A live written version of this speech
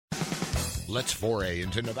Let's foray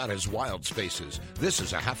into Nevada's wild spaces. This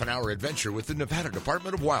is a half-an-hour adventure with the Nevada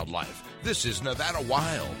Department of Wildlife. This is Nevada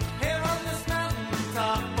Wild. Here on this mountain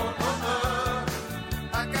top,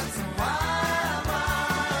 I got some wild,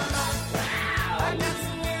 wild life. I got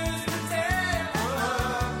some news to tell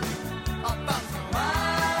about some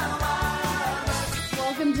wild, wild life.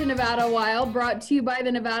 Welcome to Nevada Wild, brought to you by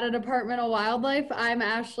the Nevada Department of Wildlife. I'm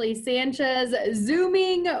Ashley Sanchez.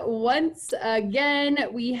 Zooming once again,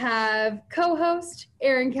 we have co-host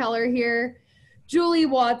Aaron Keller here. Julie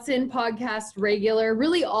Watson, podcast regular.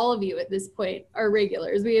 Really, all of you at this point are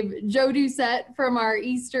regulars. We have Joe Doucette from our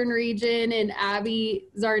Eastern region and Abby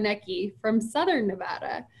Zarnecki from Southern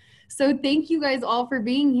Nevada. So thank you guys all for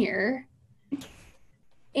being here.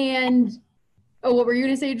 And, oh, what were you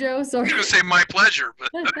going to say, Joe? Sorry. I was going to say my pleasure, but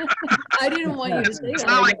I didn't want you to say it's that.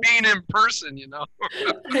 not like being in person, you know.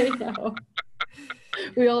 I know.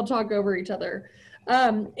 We all talk over each other.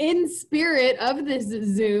 In spirit of this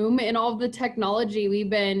Zoom and all the technology we've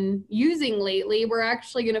been using lately, we're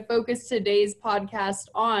actually going to focus today's podcast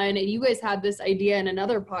on, and you guys had this idea in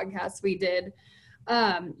another podcast we did,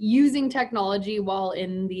 using technology while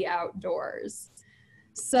in the outdoors.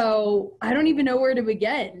 So I don't even know where to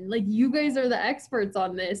begin. Like, you guys are the experts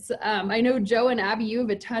on this. I know Joe and Abby, you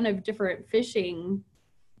have a ton of different fishing.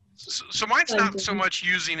 So mine's not so much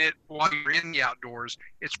using it while you're in the outdoors.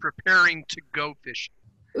 It's preparing to go fishing.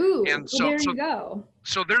 Ooh, and well, there you go.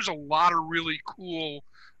 So there's a lot of really cool,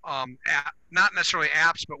 not necessarily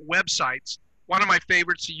apps, but websites. One of my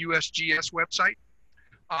favorites, the USGS website.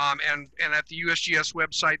 And at the USGS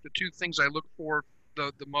website, the two things I look for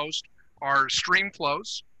the most are stream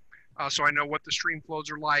flows. So I know what the stream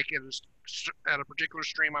flows are like at a particular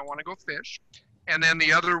stream I want to go fish. And then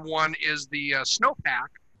the other one is the snowpack,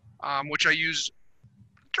 which I use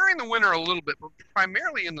during the winter a little bit, but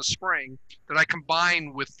primarily in the spring, that I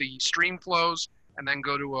combine with the stream flows and then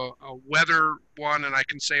go to a weather one, and I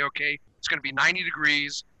can say, okay, it's going to be 90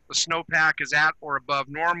 degrees. The snowpack is at or above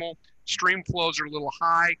normal. Stream flows are a little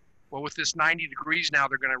high. Well, with this 90 degrees now,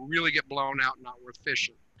 they're going to really get blown out and not worth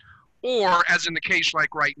fishing. Or, as in the case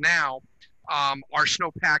like right now, our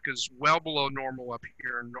snowpack is well below normal up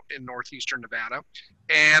here in northeastern Nevada,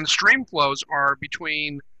 and stream flows are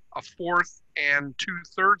between a fourth and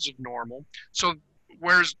 2/3 of normal. So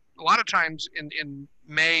whereas a lot of times in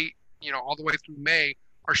May, all the way through May,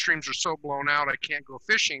 our streams are so blown out I can't go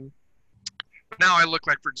fishing. Now I look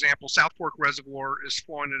like, for example, South Fork Reservoir is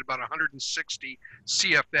flowing at about 160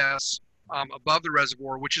 CFS above the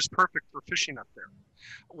reservoir, which is perfect for fishing up there.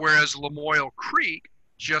 Whereas Lamoille Creek,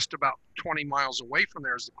 just about 20 miles away from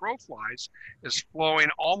there as the crow flies, is flowing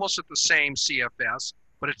almost at the same CFS,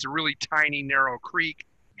 but it's a really tiny, narrow creek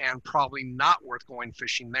and probably not worth going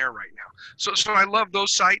fishing there right now. So I love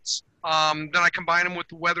those sites. Then I combine them with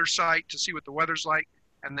the weather site to see what the weather's like.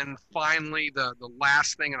 And then finally, the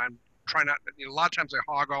last thing, and I'm trying not, a lot of times I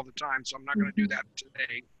hog all the time, so I'm not going to do that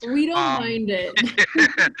today. We don't mind it.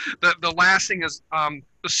 The last thing is the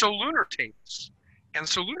Solunar tables. And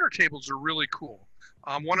Solunar tables are really cool.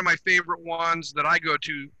 One of my favorite ones that I go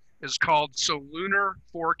to is called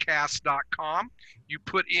solunarforecast.com. You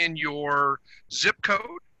put in your zip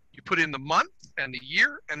code, you put in the month and the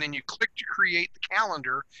year, and then you click to create the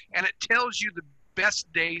calendar, and it tells you the best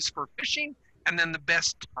days for fishing and then the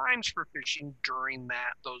best times for fishing during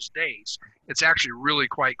those days. It's actually really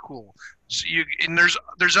quite cool. So and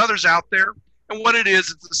there's others out there, and what it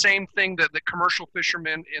is, it's the same thing that the commercial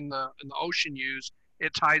fishermen in the ocean use.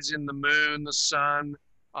 It ties in the moon, the sun.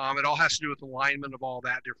 It all has to do with alignment of all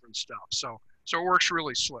that different stuff. So it works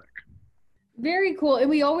really slick. Very cool. And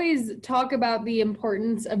we always talk about the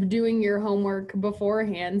importance of doing your homework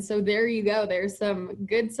beforehand. So there you go. There's some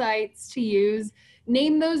good sites to use.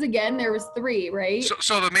 Name those again. There was 3, right?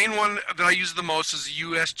 So the main one that I use the most is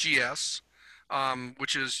USGS,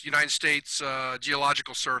 which is United States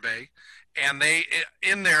Geological Survey. And they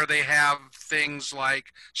have things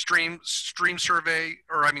like stream flows,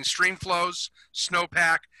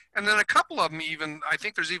 snowpack, and then a couple of them even, I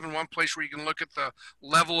think there's even one place where you can look at the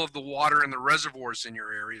level of the water in the reservoirs in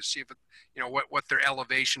your area, see if it, what their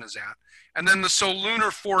elevation is at. And then the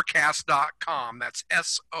solunarforecast.com, that's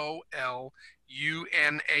SOLUNAR,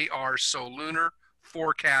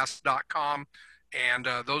 solunarforecast.com. And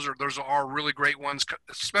those are all really great ones,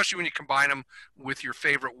 especially when you combine them with your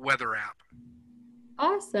favorite weather app.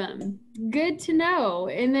 Awesome. Good to know.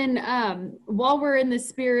 And then while we're in the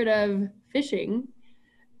spirit of fishing,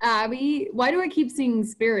 Abby, why do I keep seeing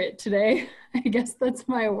spirit today? I guess that's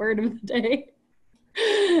my word of the day.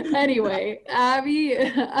 Anyway, Abby,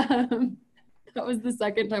 That was the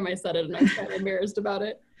second time I said it, and I was kind of embarrassed about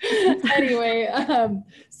it. Anyway,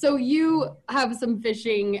 so you have some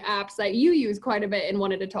fishing apps that you use quite a bit and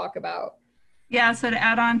wanted to talk about. Yeah, so to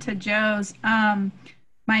add on to Joe's, for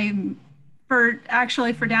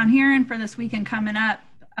down here and for this weekend coming up,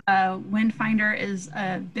 Windfinder is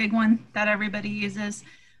a big one that everybody uses.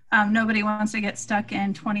 Nobody wants to get stuck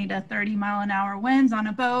in 20 to 30 mile an hour winds on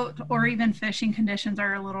a boat, or even fishing conditions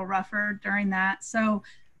are a little rougher during that. So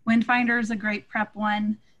Windfinder is a great prep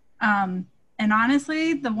one. And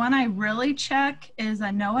honestly, the one I really check is a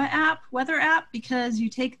NOAA app, weather app, because you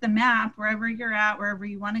take the map wherever you're at, wherever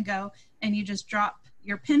you want to go, and you just drop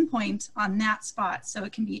your pinpoint on that spot. So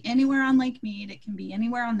it can be anywhere on Lake Mead, it can be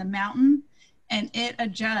anywhere on the mountain, and it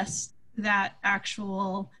adjusts that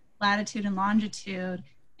actual latitude and longitude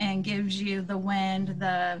and gives you the wind,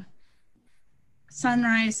 the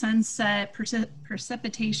sunrise, sunset,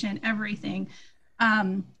 precipitation, everything.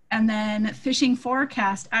 And then Fishing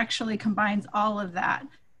Forecast actually combines all of that.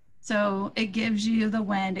 So it gives you the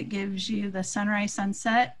wind, it gives you the sunrise,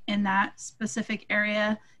 sunset in that specific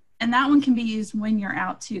area. And that one can be used when you're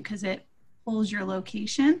out too, because it pulls your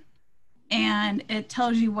location and it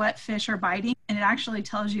tells you what fish are biting. And it actually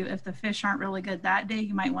tells you if the fish aren't really good that day,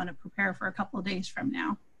 you might want to prepare for a couple of days from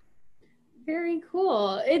now. Very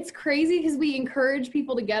cool. It's crazy because we encourage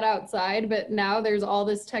people to get outside, but now there's all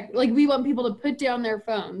this tech, like we want people to put down their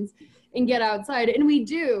phones and get outside, and we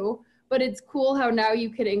do, but it's cool how now you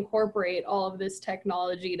could incorporate all of this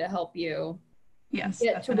technology to help you get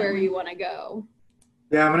definitely to where you want to go.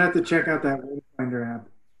 Yeah, I'm gonna have to check out that Windfinder app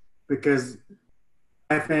because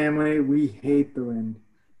my family, we hate the wind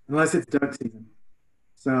unless it's duck season.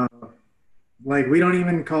 So like we don't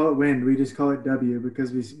even call it wind, we just call it W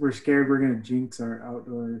because we're scared we're gonna jinx our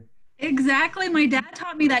outdoor. Exactly. My dad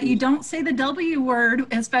taught me that you don't say the W word,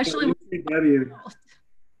 especially W.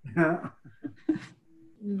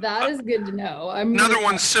 That is good to know. Another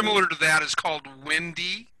one similar to that is called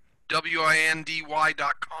Windy,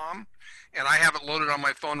 WINDY.com, and I have it loaded on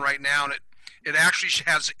my phone right now, and it actually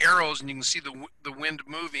has arrows, and you can see the wind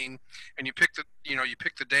moving, and you pick the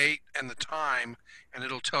date and the time, and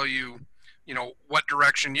it'll tell you, what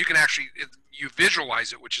direction. You can actually you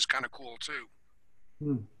visualize it, which is kind of cool too.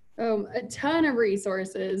 A ton of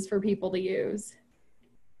resources for people to use.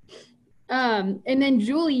 And then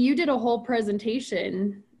Julie, you did a whole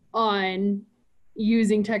presentation on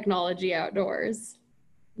using technology outdoors.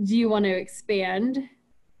 Do you want to expand?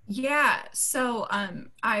 Yeah, so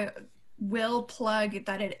I will plug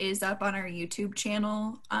that it is up on our YouTube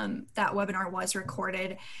channel. That webinar was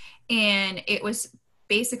recorded, and it was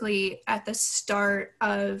basically at the start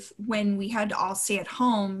of when we had to all stay at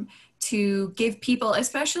home to give people,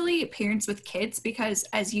 especially parents with kids, because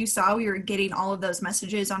as you saw, we were getting all of those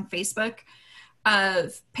messages on Facebook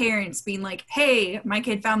of parents being like, hey, my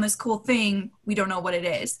kid found this cool thing, we don't know what it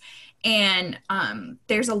is. And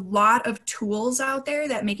there's a lot of tools out there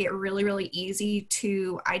that make it really, really easy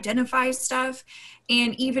to identify stuff.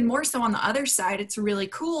 And even more so on the other side, it's really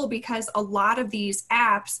cool because a lot of these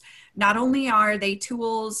apps, not only are they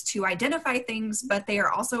tools to identify things, but they are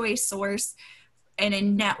also a source and a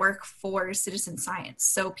network for citizen science.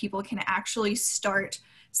 So people can actually start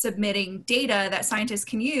submitting data that scientists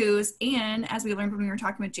can use. And as we learned when we were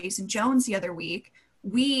talking with Jason Jones the other week,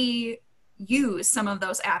 we use some of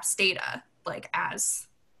those apps data like as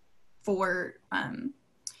for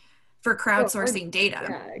crowdsourcing data.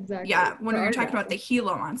 Yeah, exactly. Yeah, when we were talking about the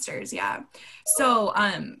Gila monsters. Yeah. So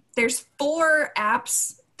there's 4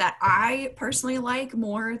 apps that I personally like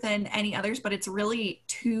more than any others, but it's really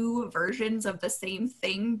 2 versions of the same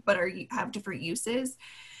thing, but have different uses.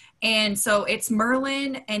 And so it's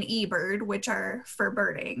Merlin and eBird, which are for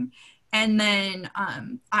birding, and then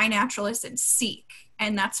iNaturalist and Seek,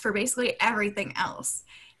 and that's for basically everything else.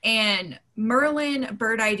 And Merlin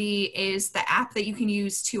Bird ID is the app that you can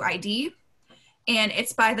use to ID, and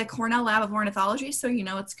it's by the Cornell Lab of Ornithology, so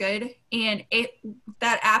it's good. And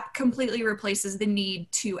that app completely replaces the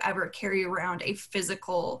need to ever carry around a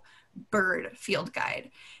physical bird field guide.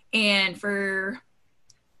 And for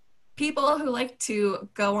people who like to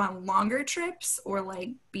go on longer trips or like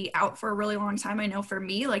be out for a really long time, I know for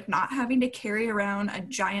me, like not having to carry around a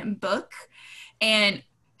giant book and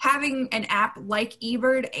having an app like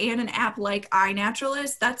eBird and an app like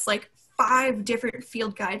iNaturalist, that's like 5 different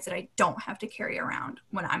field guides that I don't have to carry around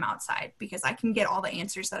when I'm outside because I can get all the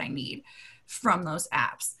answers that I need from those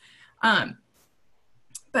apps.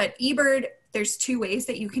 But eBird, there's 2 ways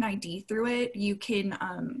that you can ID through it. You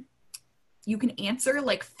can you can answer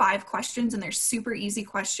like 5 questions, and they're super easy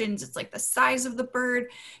questions. It's like the size of the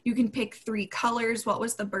bird. You can pick 3 colors. What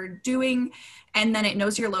was the bird doing? And then it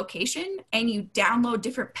knows your location, and you download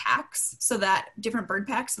different packs, so that different bird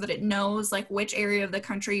packs, so that it knows like which area of the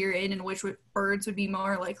country you're in and which birds would be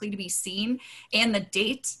more likely to be seen, and the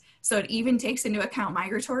date. So it even takes into account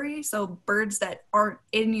migratory. So birds that aren't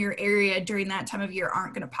in your area during that time of year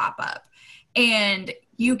aren't going to pop up. And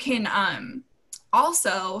you can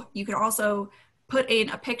also put in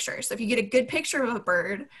a picture. So if you get a good picture of a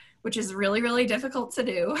bird, which is really, really difficult to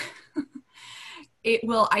do, it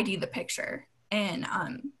will ID the picture, and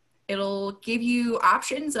it'll give you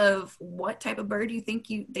options of what type of bird they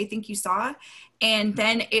think you saw, and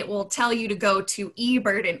then it will tell you to go to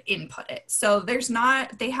eBird and input it. So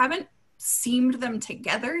they haven't seamed them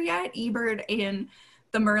together yet, eBird and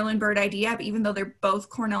the Merlin Bird ID app, even though they're both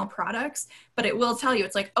Cornell products, but it will tell you,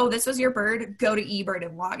 it's like, oh, this was your bird, go to eBird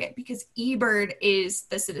and log it, because eBird is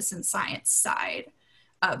the citizen science side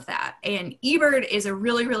of that. And eBird is a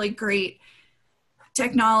really, really great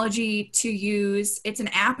technology to use. It's an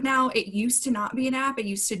app now. It used to not be an app. It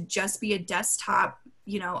used to just be a desktop,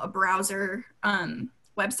 a browser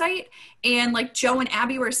website. And like Joe and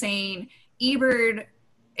Abby were saying, eBird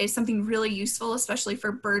is something really useful, especially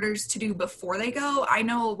for birders to do before they go. I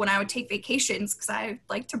know when I would take vacations, because I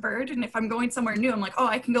like to bird, and if I'm going somewhere new, I'm like, oh,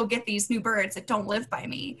 I can go get these new birds that don't live by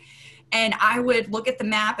me. And I would look at the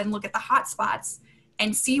map and look at the hot spots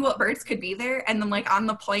and see what birds could be there. And then like on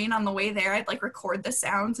the plane on the way there, I'd like record the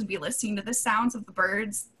sounds and be listening to the sounds of the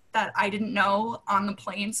birds that I didn't know on the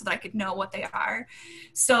plane, so that I could know what they are.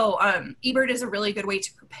 So eBird is a really good way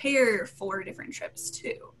to prepare for different trips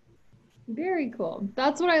too. Very cool.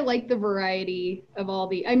 That's what I like, the variety of all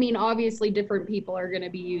obviously different people are going to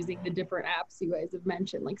be using the different apps you guys have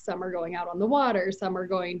mentioned. Like some are going out on the water, some are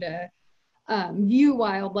going to view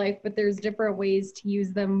wildlife, but there's different ways to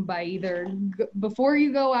use them by either before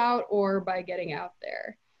you go out or by getting out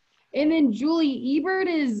there. And then Julie, eBird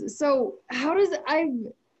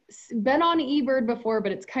I've been on eBird before,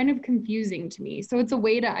 but it's kind of confusing to me. So it's a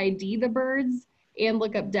way to ID the birds and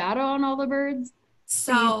look up data on all the birds.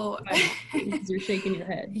 So you're shaking your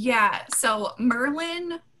head. Yeah. So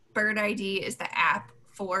Merlin Bird ID is the app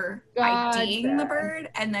for IDing the bird,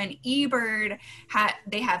 and then eBird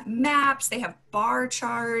they have maps, they have bar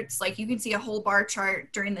charts. Like you can see a whole bar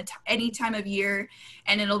chart during any time of year,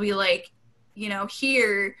 and it'll be like,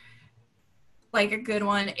 here, like a good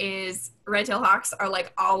one is red-tailed hawks are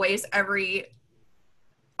like always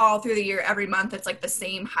all through the year, every month, it's like the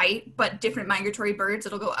same height, but different migratory birds,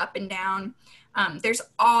 it'll go up and down. There's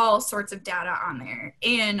all sorts of data on there.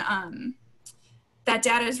 And that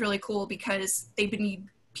data is really cool because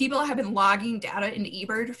people have been logging data into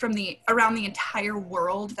eBird from around the entire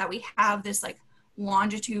world, that we have this like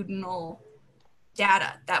longitudinal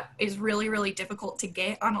data that is really, really difficult to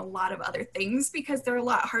get on a lot of other things because they're a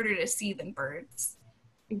lot harder to see than birds.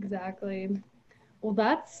 Exactly. Well,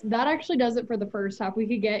 that actually does it for the first half. We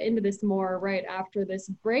could get into this more right after this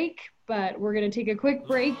break, but we're going to take a quick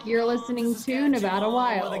break. You're listening to Nevada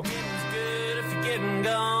Wild.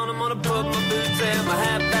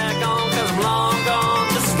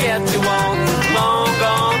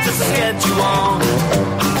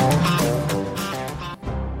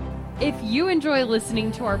 If you enjoy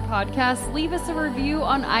listening to our podcast, leave us a review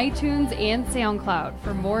on iTunes and SoundCloud.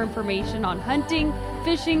 For more information on hunting,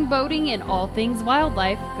 fishing, boating, and all things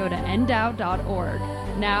wildlife, go to ndow.org.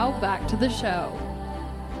 Now, back to the show.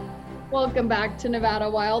 Welcome back to Nevada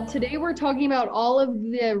Wild. Today we're talking about all of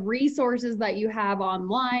the resources that you have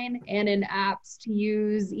online and in apps to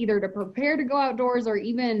use either to prepare to go outdoors or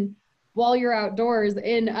even while you're outdoors.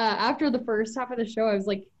 And after the first half of the show, I was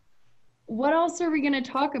like, what else are we going to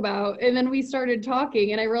talk about? And then we started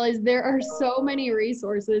talking and I realized there are so many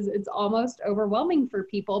resources. It's almost overwhelming for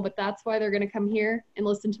people, but that's why they're going to come here and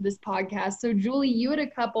listen to this podcast. So Julie, you had a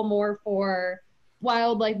couple more for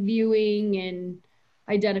wildlife viewing and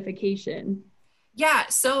identification. Yeah,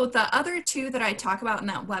 so the other two that I talk about in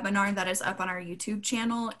that webinar that is up on our YouTube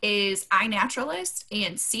channel is iNaturalist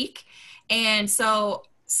and Seek. And so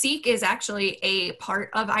Seek is actually a part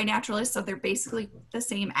of iNaturalist, so they're basically the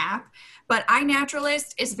same app. But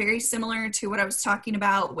iNaturalist is very similar to what I was talking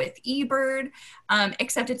about with eBird,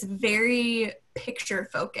 except it's very picture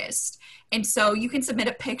focused. And so you can submit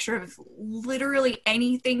a picture of literally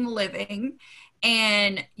anything living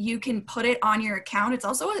and you can put it on your account. It's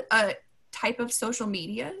also a type of social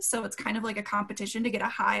media. So it's kind of like a competition to get a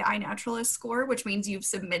high iNaturalist score, which means you've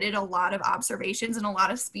submitted a lot of observations and a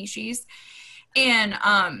lot of species.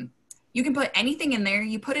 And you can put anything in there,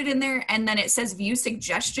 you put it in there, and then it says view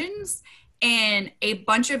suggestions. and it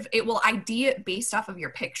will ID it based off of your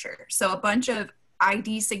picture. So a bunch of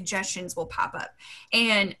ID suggestions will pop up.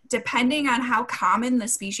 And depending on how common the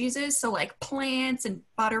species is, so like plants and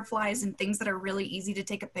butterflies and things that are really easy to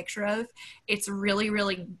take a picture of, it's really,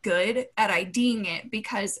 really good at IDing it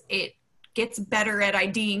because it gets better at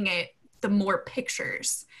IDing it the more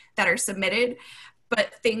pictures that are submitted.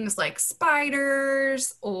 But things like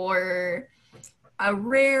spiders or a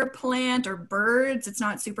rare plant or birds, it's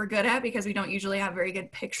not super good at because we don't usually have very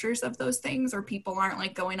good pictures of those things, or people aren't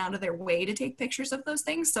like going out of their way to take pictures of those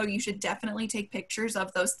things. So you should definitely take pictures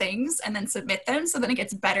of those things and then submit them so then it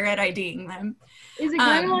gets better at IDing them. Is it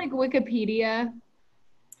kind of like Wikipedia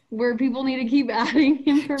where people need to keep adding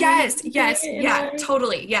information? Yes, yeah,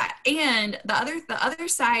 totally, yeah. And the other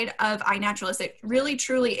side of iNaturalist, it really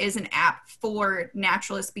truly is an app for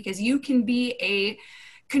naturalists because you can be a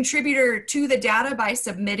contributor to the data by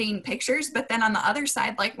submitting pictures, but then on the other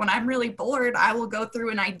side, like when I'm really bored, I will go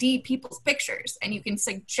through and ID people's pictures and you can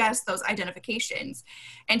suggest those identifications.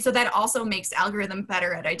 And so that also makes the algorithm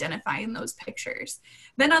better at identifying those pictures.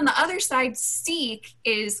 Then on the other side, Seek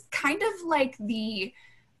is kind of like the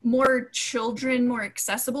more children, more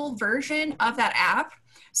accessible version of that app.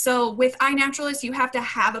 So with iNaturalist, you have to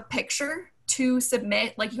have a picture to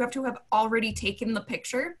submit, like you have to have already taken the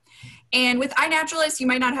picture. And with iNaturalist, you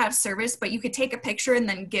might not have service, but you could take a picture and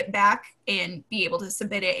then get back and be able to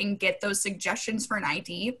submit it and get those suggestions for an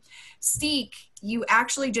ID. Seek, you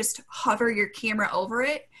actually just hover your camera over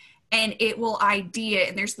it and it will ID it.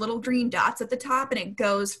 And there's little green dots at the top and it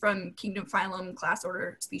goes from kingdom, phylum, class,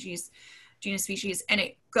 order, species, genus, species, and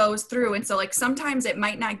it goes through. And so like sometimes it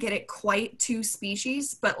might not get it quite to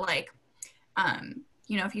species, but like,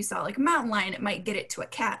 you know, if you saw like a mountain lion, it might get it to a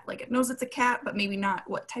cat. Like it knows it's a cat, but maybe not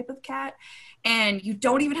what type of cat. And you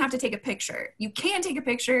don't even have to take a picture. You can take a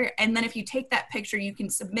picture, and then if you take that picture, you can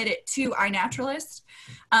submit it to iNaturalist.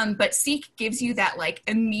 But Seek gives you that like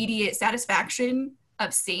immediate satisfaction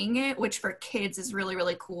of seeing it, which for kids is really,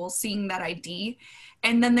 really cool, seeing that ID.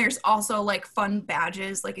 And then there's also like fun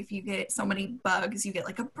badges. Like if you get so many bugs, you get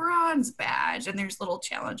like a bronze badge, and there's little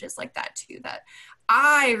challenges like that too that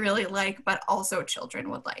I really like, but also children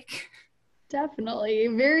would like. Definitely.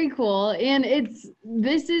 Very cool. And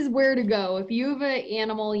this is where to go. If you have an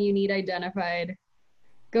animal you need identified,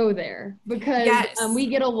 go there, because Yes. We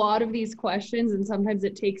get a lot of these questions, and sometimes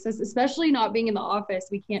it takes us, especially not being in the office,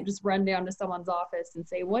 we can't just run down to someone's office and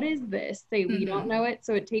say, what is this? Say, we don't know it.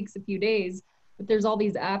 So it takes a few days, but there's all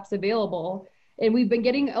these apps available. And we've been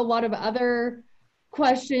getting a lot of other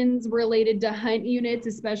questions related to hunt units,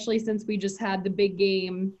 especially since we just had the big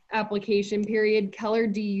game application period. Keller,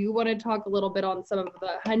 do you want to talk a little bit on some of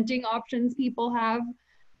the hunting options people have?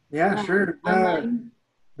 Yeah, sure. Online?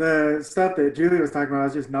 The stuff that Julie was talking about, I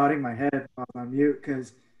was just nodding my head while on mute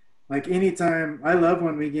because, like, anytime I love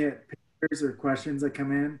when we get pictures or questions that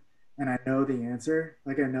come in and I know the answer,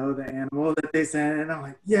 like I know the animal that they sent, and I'm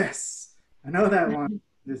like, yes, I know that one.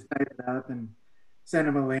 Just type it up and send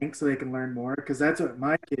them a link so they can learn more, because that's what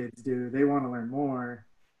my kids do. They want to learn more,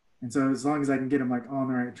 and so as long as I can get them like on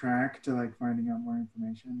the right track to like finding out more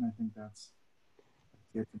information, I think that's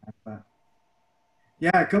good for that. But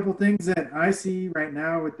yeah, a couple things that I see right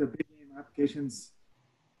now with the big game applications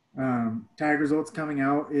tag results coming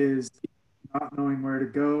out is not knowing where to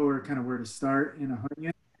go or kind of where to start in a hunt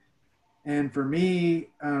unit. And for me,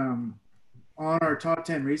 on our top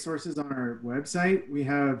 10 resources on our website, we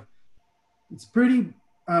have, it's pretty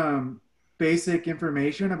basic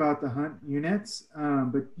information about the hunt units,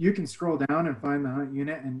 but you can scroll down and find the hunt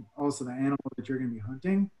unit and also the animal that you're going to be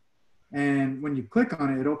hunting. And when you click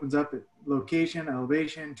on it, it opens up at location,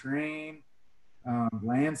 elevation, terrain,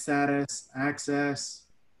 land status, access.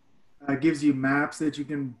 Gives you maps that you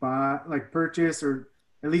can buy, like purchase, or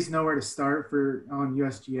at least know where to start for on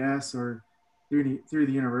USGS or through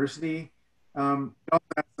the university. It also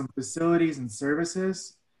has some facilities and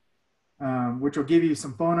services, which will give you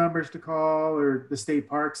some phone numbers to call or the state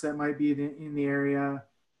parks that might be in the area.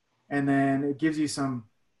 And then it gives you some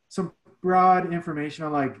broad information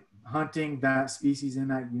on like hunting that species in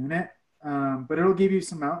that unit. But it'll give you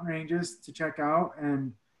some mountain ranges to check out,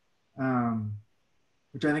 and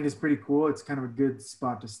which I think is pretty cool. It's kind of a good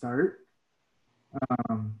spot to start.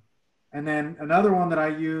 And then another one that I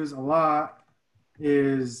use a lot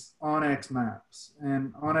is onX Maps.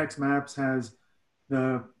 And onX Maps has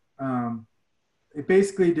it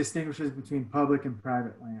basically distinguishes between public and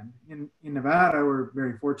private land. In Nevada, we're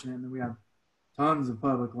very fortunate in that we have tons of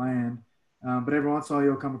public land. But every once in a while,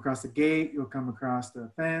 you'll come across the gate, you'll come across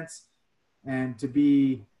the fence, and to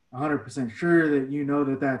be 100% sure that you know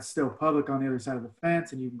that that's still public on the other side of the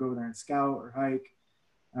fence and you can go there and scout or hike,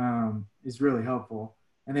 is really helpful.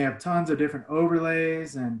 And they have tons of different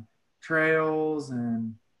overlays and trails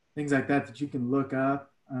and things like that that you can look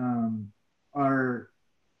up. Our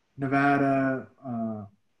Nevada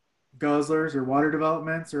guzzlers or water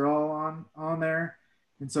developments are all on there.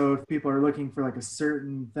 And so if people are looking for like a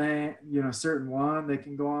certain thing, certain one, they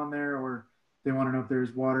can go on there, or they want to know if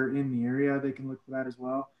there's water in the area, they can look for that as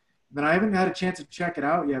well. But I haven't had a chance to check it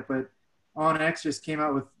out yet, but OnX just came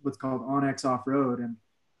out with what's called OnX Off-Road, and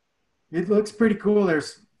it looks pretty cool.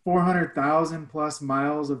 There's 400,000 plus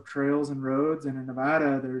miles of trails and roads, and in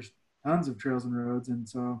Nevada, there's tons of trails and roads. And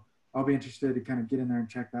so I'll be interested to kind of get in there and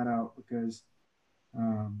check that out, because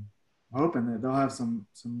I'm hoping that they'll have some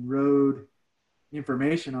road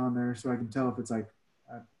information on there so I can tell if it's like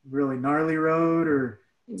a really gnarly road or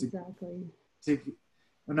Exactly.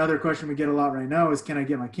 Another question we get a lot right now is, can I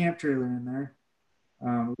get my camp trailer in there?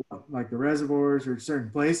 Like the reservoirs or certain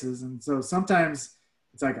places. And so sometimes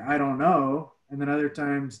it's like, I don't know. And then other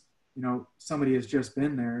times, somebody has just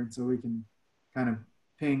been there. And so we can kind of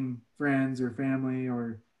ping friends or family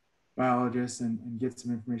or biologists and get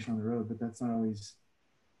some information on the road, but that's not always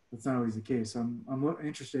the case. So I'm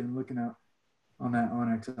interested in looking out on that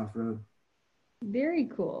OnX Off-Road. Very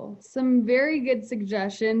cool. Some very good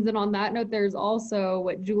suggestions. And on that note, there's also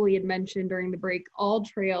what Julie had mentioned during the break, All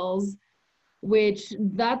Trails, which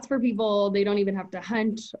that's for people, they don't even have to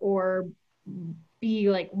hunt or be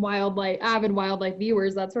like avid wildlife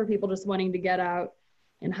viewers. That's for people just wanting to get out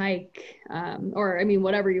and hike, or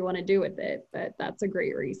whatever you want to do with it. But that's a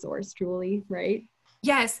great resource, Julie, right?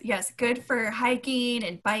 Yes, good for hiking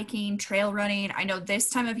and biking, trail running. I know this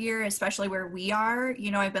time of year, especially where we are,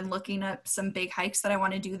 I've been looking up some big hikes that I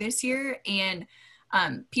want to do this year, and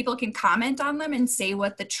people can comment on them and say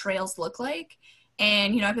what the trails look like.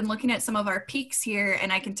 And, I've been looking at some of our peaks here,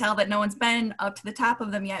 and I can tell that no one's been up to the top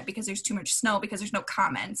of them yet because there's too much snow, because there's no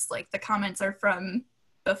comments. Like, the comments are from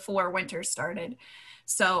before winter started.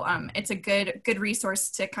 So it's a good resource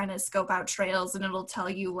to kind of scope out trails, and it'll tell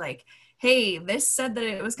you like, hey, this said that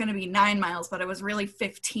it was going to be 9 miles, but it was really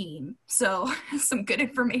 15. So some good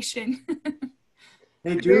information.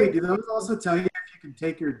 Hey, Julie, do those also tell you if you can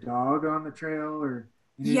take your dog on the trail or?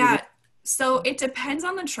 Yeah. So it depends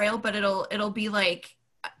on the trail, but it'll be like,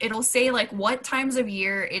 it'll say like what times of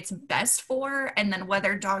year it's best for, and then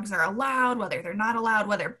whether dogs are allowed, whether they're not allowed,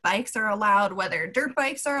 whether bikes are allowed, whether dirt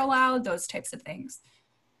bikes are allowed, those types of things.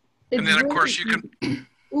 And then, of course, you can...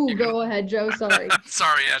 Go ahead, Joe. Sorry.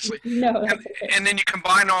 Sorry, Ashley. No, that's okay. And then you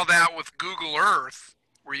combine all that with Google Earth,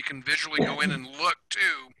 where you can visually go in and look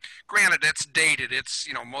too. Granted, it's dated. It's,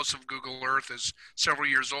 most of Google Earth is several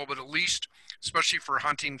years old, but at least, especially for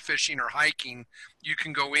hunting, fishing, or hiking, you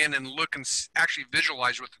can go in and look and actually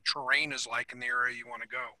visualize what the terrain is like in the area you want to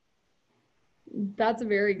go. That's a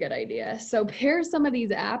very good idea. So pair some of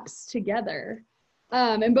these apps together.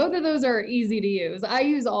 And both of those are easy to use. I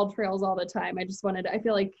use All Trails all the time. I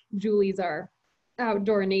feel like Julie's our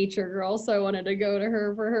outdoor nature girl, so I wanted to go to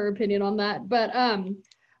her for her opinion on that. But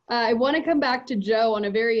I want to come back to Joe on a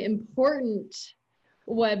very important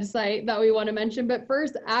website that we want to mention. But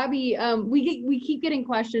first, Abby, we keep getting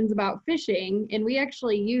questions about fishing, and we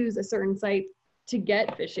actually use a certain site to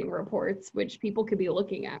get fishing reports, which people could be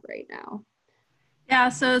looking at right now. Yeah,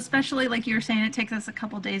 so especially like you were saying, it takes us a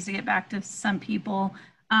couple days to get back to some people.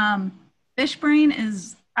 FishBrain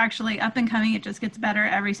is actually up and coming. It just gets better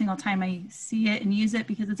every single time I see it and use it,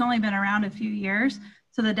 because it's only been around a few years.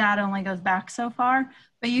 So the data only goes back so far.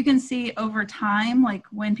 But you can see over time, like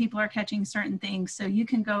when people are catching certain things. So you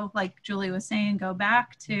can go, like Julie was saying, go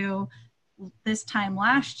back to this time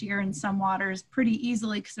last year in some waters pretty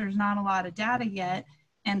easily, because there's not a lot of data yet,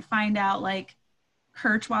 and find out like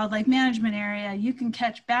Kerch Wildlife Management Area, you can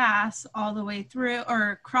catch bass all the way through,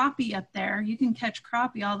 or crappie up there. You can catch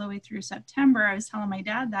crappie all the way through September. I was telling my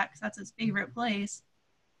dad that because that's his favorite place.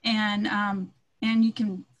 And you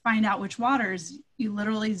can find out which waters. You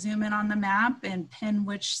literally zoom in on the map and pin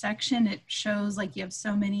which section. It shows like you have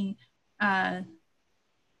so many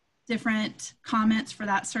different comments for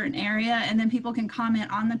that certain area. And then people can comment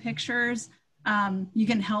on the pictures. You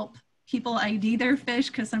can help people ID their fish,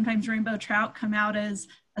 because sometimes rainbow trout come out as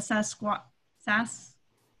a I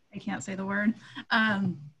can't say the word,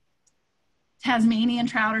 Tasmanian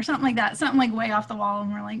trout or something like that, something like way off the wall.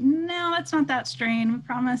 And we're like, no, that's not that strain, we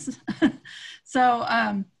promise. So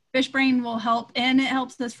FishBrain will help, and it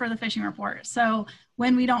helps us for the fishing report. So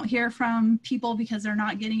when we don't hear from people because they're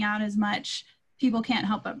not getting out as much, people can't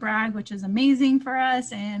help but brag, which is amazing for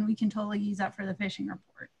us. And we can totally use that for the fishing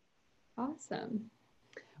report. Awesome.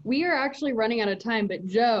 We are actually running out of time, but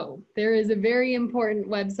Joe, there is a very important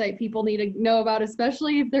website people need to know about,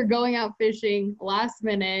 especially if they're going out fishing last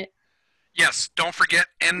minute. Yes, don't forget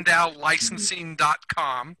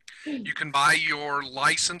ndowlicensing.com. You can buy your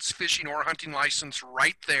license, fishing or hunting license,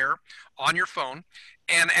 right there on your phone.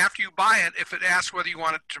 And after you buy it, if it asks whether you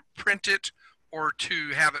want it to print it or to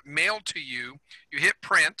have it mailed to you, you hit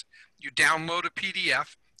print, you download a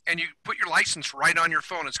PDF, and you put your license right on your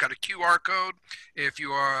phone. It's got a QR code. If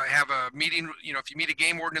you have a meeting, if you meet a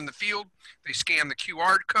game warden in the field, they scan the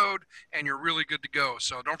QR code, and you're really good to go.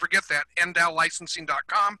 So don't forget that,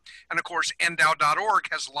 ndowlicensing.com. And, of course, ndow.org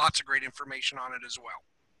has lots of great information on it as well.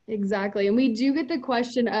 Exactly. And we do get the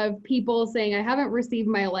question of people saying, I haven't received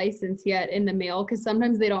my license yet in the mail, because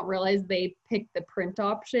sometimes they don't realize they picked the print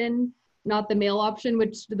option, not the mail option,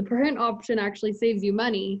 which the print option actually saves you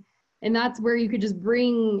money. And that's where you could just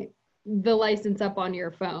bring the license up on your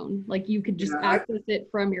phone. Like you could just access it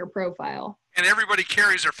from your profile. And everybody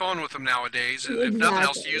carries their phone with them nowadays. Exactly. If nothing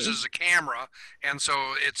else, uses a camera. And so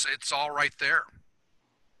it's all right there.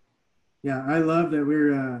 Yeah, I love that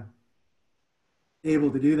we're able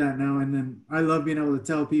to do that now. And then I love being able to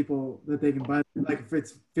tell people that they can buy, like if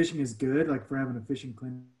it's fishing is good, like for having a fishing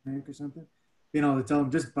clinic or something, being able to tell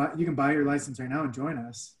them, you can buy your license right now and join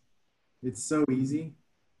us. It's so easy.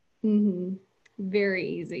 Mm-hmm. Very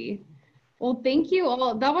easy. Well, thank you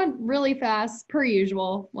all. That went really fast, per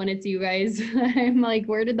usual, when it's you guys. I'm like,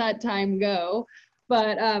 where did that time go?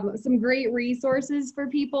 But some great resources for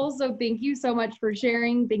people. So thank you so much for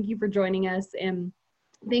sharing. Thank you for joining us. And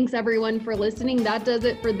thanks everyone for listening. That does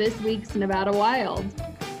it for this week's Nevada Wild.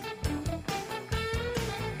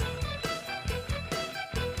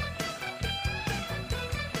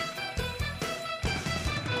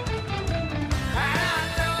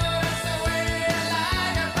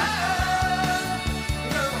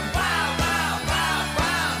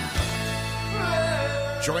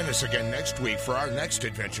 Join us again next week for our next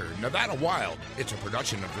adventure, Nevada Wild. It's a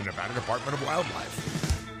production of the Nevada Department of Wildlife.